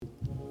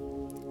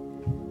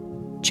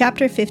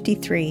Chapter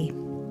 53.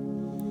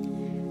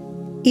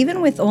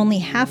 Even with only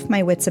half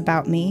my wits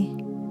about me,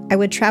 I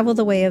would travel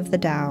the way of the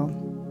Tao.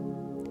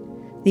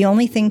 The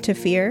only thing to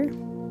fear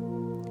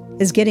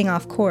is getting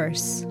off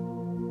course,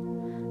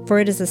 for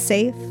it is a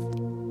safe,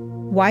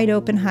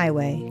 wide-open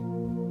highway.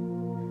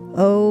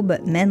 Oh,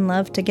 but men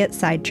love to get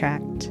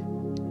sidetracked.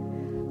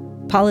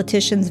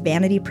 Politicians'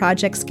 vanity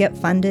projects get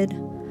funded,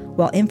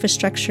 while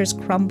infrastructures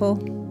crumble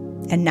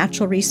and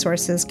natural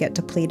resources get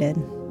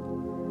depleted.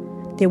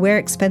 They wear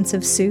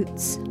expensive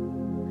suits,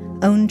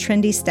 own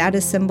trendy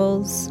status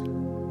symbols,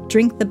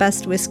 drink the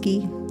best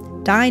whiskey,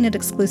 dine at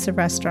exclusive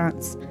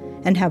restaurants,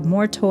 and have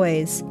more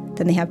toys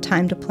than they have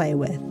time to play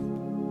with.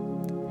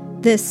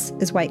 This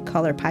is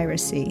white-collar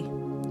piracy.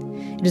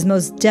 It is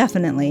most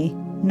definitely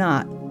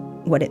not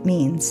what it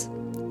means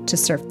to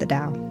surf the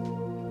Tao.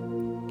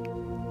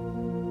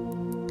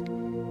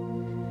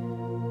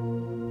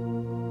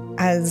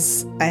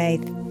 As I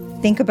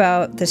think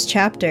about this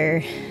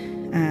chapter,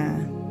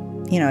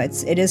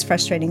 it is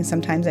frustrating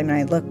sometimes. I mean,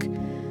 I look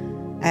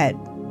at,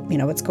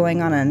 what's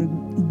going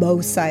on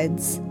both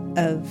sides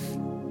of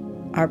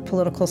our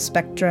political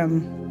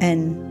spectrum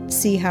and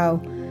see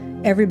how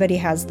everybody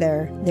has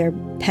their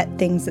pet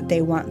things that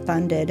they want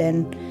funded.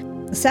 And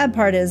the sad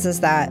part is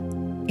that,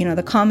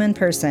 the common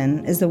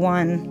person is the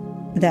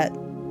one that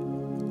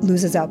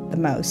loses out the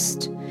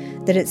most.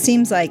 That it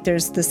seems like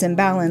there's this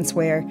imbalance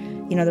where,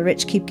 the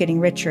rich keep getting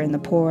richer and the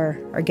poor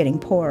are getting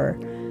poorer.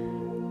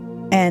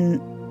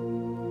 And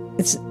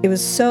it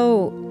was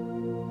so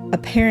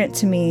apparent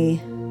to me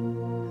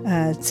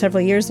several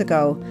years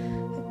ago,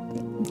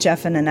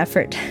 Jeff, in an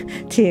effort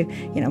to,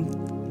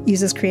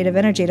 use this creative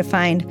energy to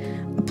find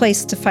a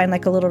place to find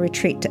like a little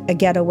retreat, a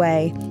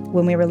getaway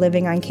when we were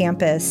living on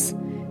campus.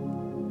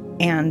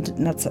 And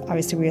that's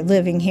obviously we were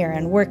living here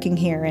and working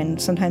here, and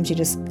sometimes you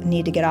just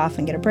need to get off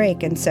and get a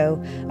break. And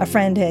so a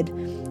friend had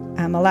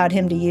allowed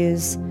him to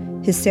use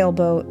his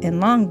sailboat in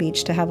Long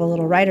Beach to have a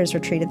little writer's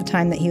retreat at the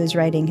time that he was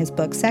writing his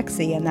book,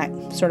 Sexy. And that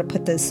sort of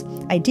put this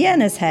idea in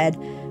his head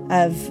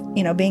of,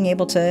 being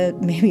able to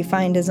maybe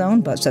find his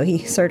own boat. So he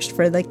searched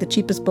for like the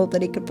cheapest boat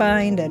that he could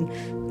find and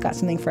got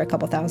something for a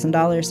couple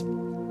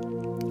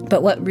 $1,000s.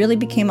 But what really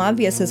became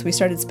obvious as we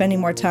started spending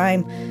more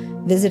time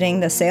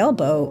visiting the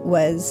sailboat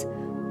was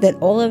that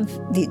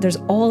there's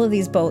all of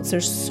these boats,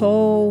 there's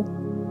so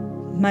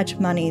much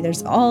money,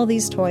 there's all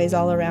these toys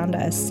all around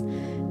us.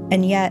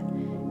 And yet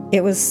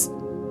it was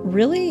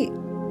really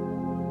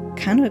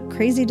kind of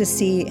crazy to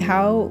see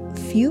how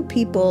few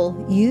people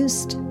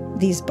used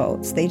these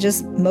boats. They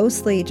just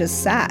mostly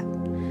just sat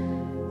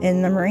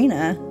in the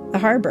marina, the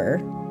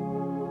harbor,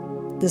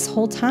 this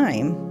whole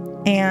time.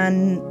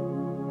 And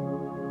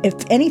if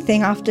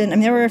anything, often,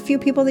 there were a few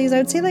people, I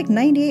would say like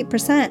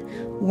 98%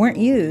 weren't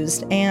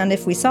used. And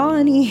if we saw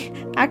any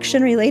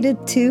action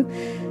related to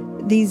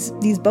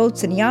these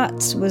boats and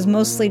yachts, was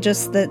mostly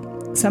just that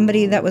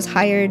somebody that was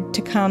hired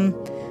to come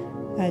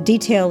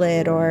detail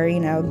it or,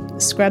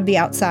 scrub the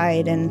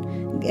outside and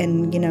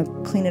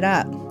clean it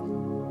up.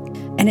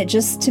 And it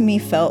just, to me,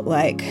 felt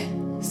like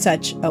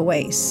such a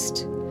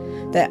waste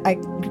that I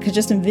could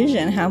just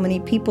envision how many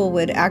people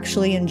would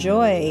actually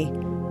enjoy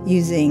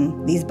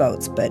using these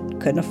boats but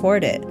couldn't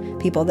afford it.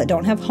 People that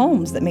don't have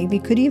homes that maybe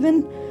could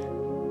even,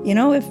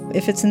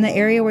 if it's in the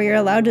area where you're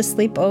allowed to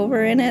sleep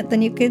over in it,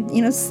 then you could,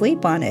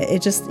 sleep on it.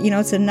 It just,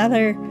 it's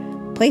another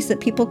place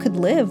that people could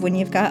live when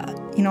you've got,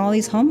 all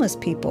these homeless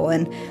people.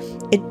 And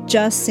it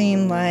just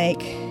seemed like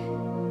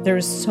there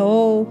was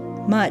so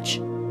much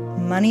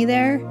money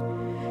there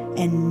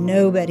and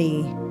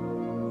nobody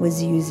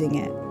was using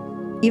it.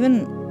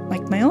 Even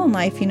like my own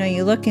life,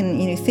 you look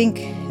and you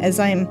think as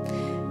I'm,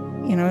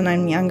 and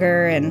I'm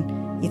younger,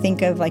 and you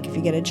think of like if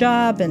you get a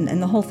job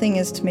and the whole thing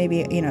is to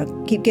maybe,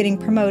 keep getting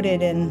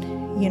promoted and,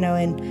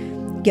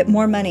 and get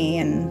more money.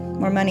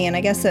 And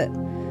I guess that,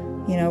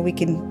 we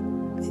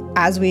can,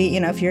 as we,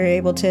 if you're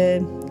able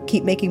to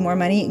keep making more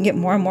money, you can get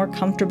more and more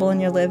comfortable in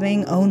your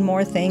living, own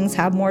more things,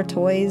 have more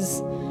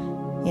toys,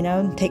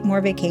 take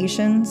more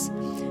vacations.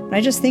 But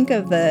I just think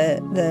of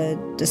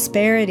the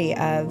disparity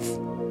of,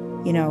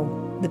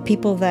 the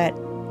people that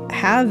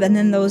have and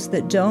then those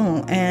that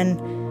don't. And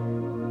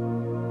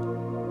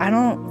I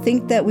don't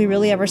think that we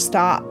really ever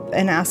stop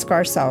and ask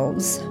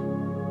ourselves,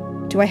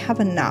 do I have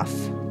enough?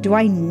 Do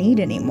I need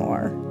any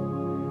more?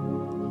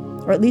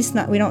 Or at least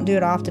we don't do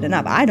it often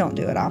enough. I don't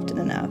do it often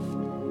enough.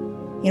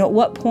 At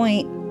what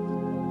point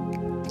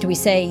do we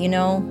say,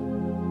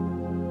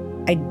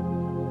 I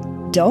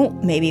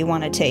don't maybe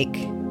want to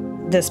take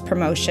this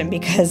promotion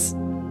because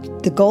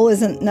the goal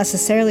isn't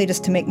necessarily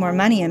just to make more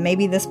money, and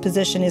maybe this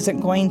position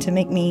isn't going to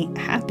make me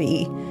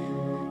happy.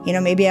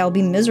 Maybe I'll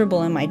be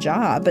miserable in my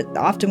job. But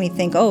often we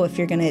think, if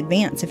you're going to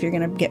advance, if you're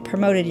going to get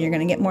promoted, you're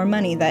going to get more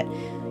money, that,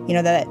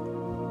 that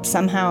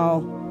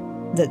somehow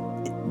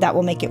that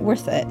will make it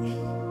worth it.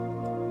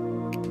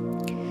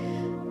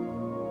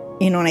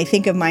 When I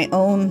think of my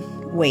own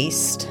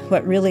waste,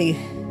 what really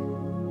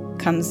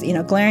comes,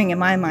 glaring in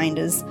my mind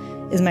is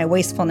my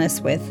wastefulness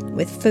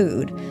with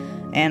food.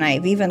 And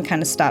I've even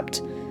kind of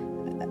stopped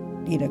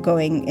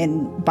going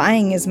and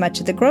buying as much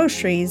at the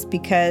grocery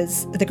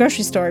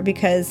store,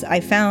 because I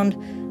found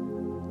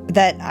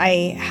that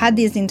I had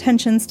these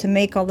intentions to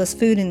make all this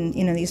food and,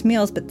 these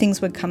meals, but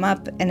things would come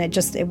up and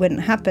it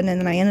wouldn't happen. And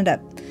then I ended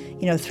up,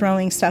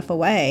 throwing stuff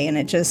away, and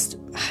I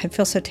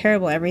feel so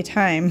terrible every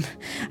time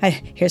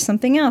here's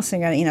something else. I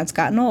got, it's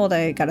gotten old.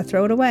 I got to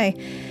throw it away.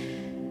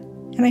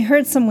 And I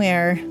heard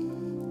somewhere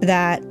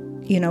that,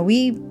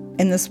 we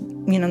in this,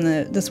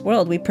 in this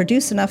world, we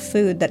produce enough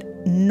food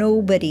that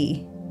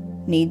nobody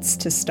needs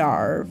to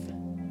starve.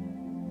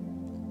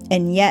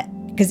 And yet,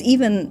 because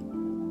even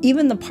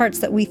the parts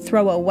that we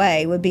throw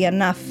away would be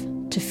enough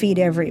to feed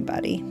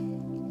everybody.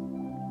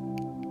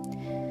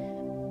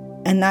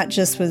 And that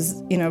just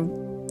was,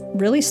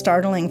 really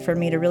startling for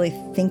me to really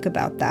think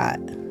about that.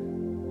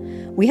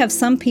 We have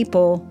some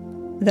people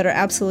that are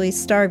absolutely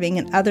starving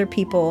and other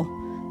people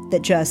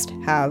that just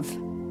have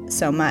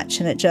so much.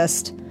 And it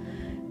just,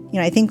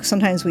 I think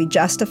sometimes we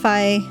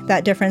justify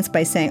that difference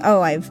by saying,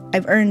 oh, I've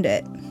earned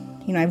it.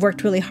 I've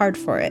worked really hard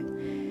for it.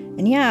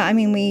 And yeah, I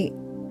mean,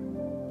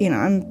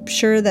 I'm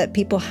sure that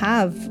people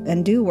have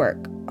and do work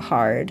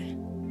hard.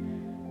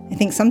 I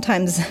think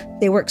sometimes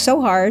they work so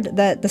hard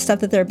that the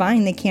stuff that they're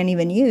buying they can't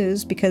even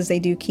use because they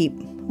do keep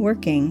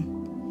working.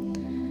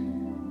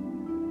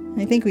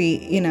 I think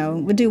we,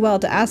 would do well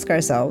to ask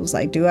ourselves,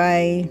 like, do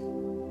I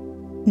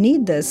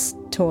need this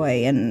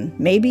toy? And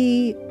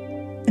maybe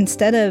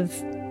instead of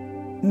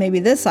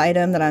this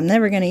item that I'm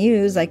never going to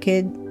use, I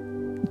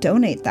could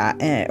donate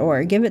that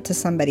or give it to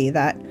somebody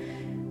that,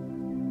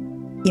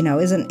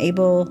 isn't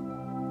able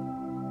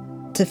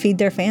to feed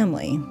their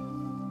family.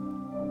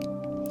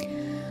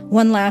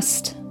 One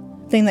last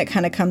thing that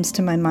kind of comes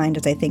to my mind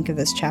as I think of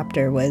this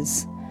chapter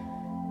was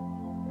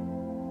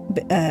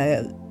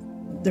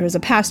there was a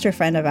pastor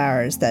friend of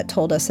ours that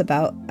told us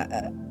about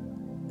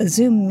a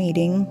Zoom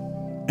meeting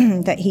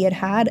that he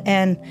had,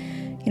 and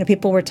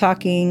people were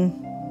talking.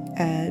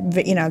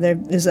 There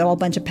was a whole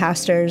bunch of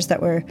pastors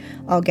that were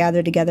all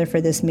gathered together for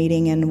this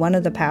meeting, and one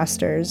of the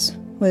pastors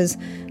was,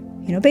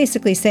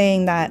 basically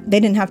saying that they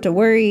didn't have to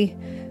worry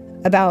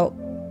about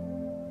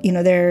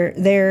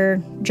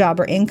their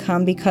job or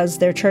income because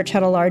their church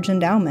had a large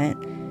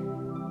endowment.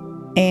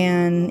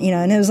 And,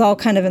 and it was all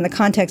kind of in the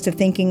context of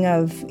thinking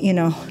of,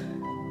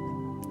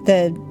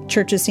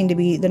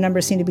 the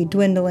numbers seem to be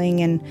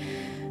dwindling and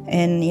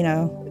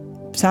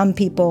some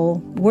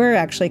people were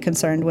actually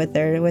concerned with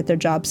their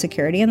job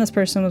security. And this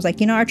person was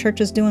like, our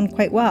church is doing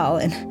quite well.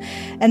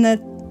 And the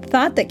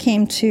thought that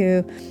came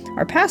to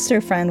our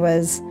pastor friend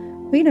was,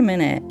 wait a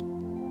minute,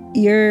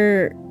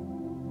 you're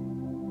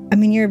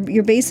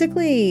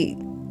basically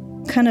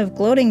kind of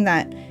gloating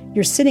that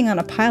you're sitting on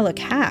a pile of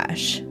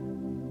cash,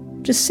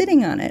 just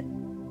sitting on it.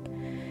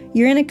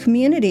 You're in a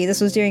community,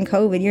 this was during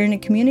COVID, you're in a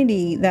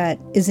community that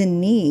is in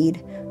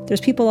need.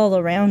 There's people all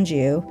around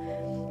you,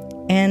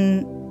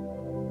 and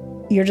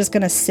you're just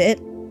going to sit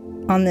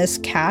on this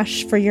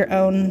cash for your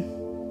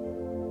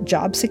own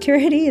job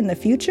security in the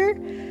future?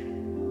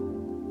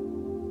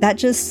 That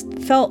just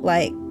felt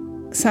like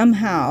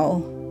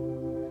somehow,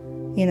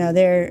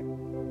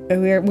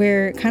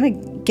 we're kind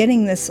of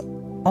getting this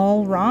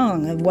all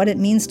wrong of what it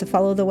means to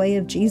follow the way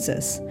of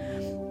Jesus,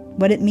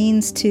 what it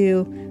means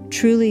to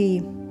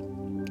truly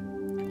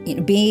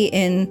be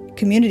in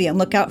community and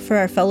look out for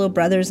our fellow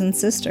brothers and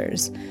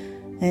sisters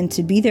and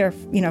to be there,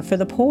 for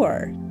the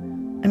poor.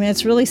 I mean,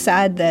 it's really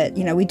sad that,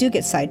 we do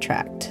get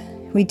sidetracked.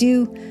 We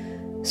do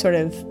sort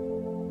of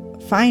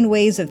find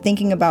ways of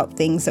thinking about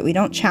things that we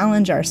don't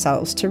challenge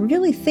ourselves to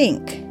really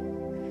think,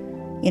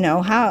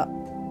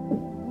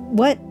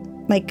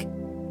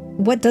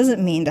 what does it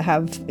mean to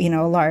have,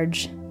 a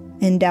large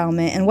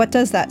endowment, and what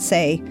does that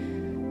say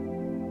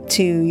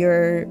to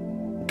your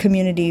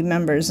community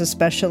members,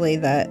 especially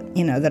that,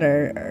 that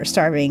are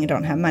starving and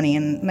don't have money?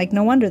 And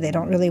no wonder they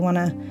don't really want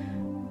to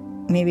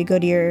maybe go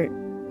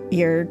to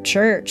your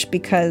church,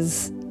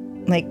 because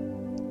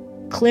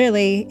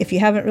clearly if you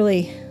haven't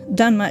really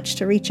done much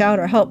to reach out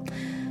or help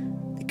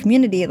the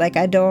community,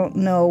 I don't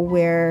know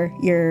where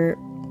your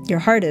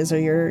heart is or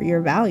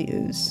your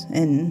values.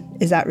 And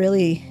is that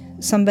really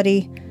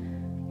somebody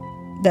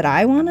that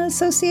I want to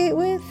associate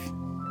with?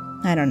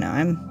 I don't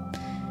know.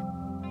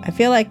 I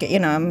feel like,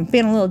 I'm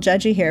being a little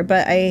judgy here,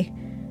 but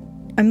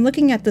I'm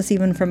looking at this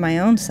even for my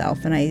own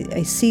self, and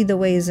I see the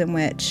ways in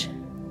which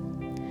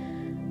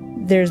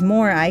there's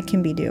more I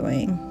can be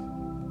doing.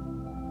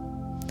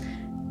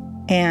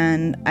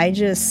 And I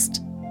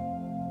just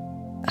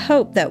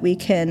hope that we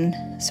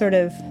can sort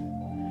of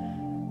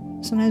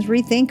sometimes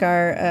rethink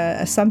our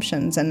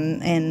assumptions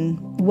and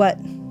what,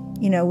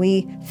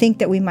 we think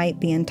that we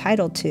might be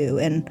entitled to,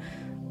 and,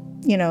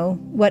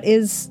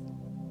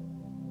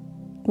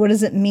 what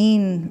does it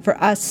mean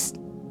for us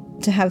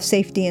to have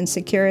safety and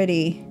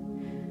security,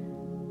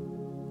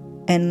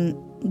 and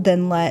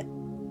then let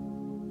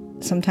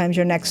sometimes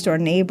your next door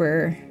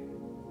neighbor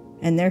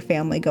and their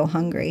family go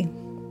hungry.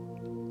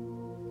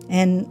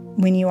 And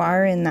when you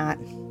are in that,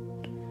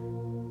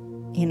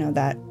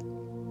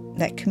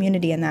 that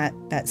community and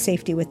that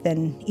safety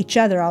within each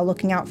other, all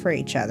looking out for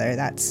each other,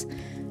 that's,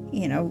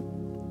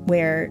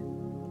 where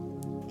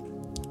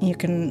you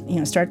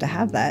can, start to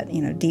have that,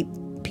 deep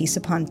peace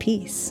upon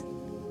peace.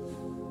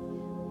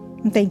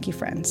 And thank you,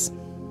 friends.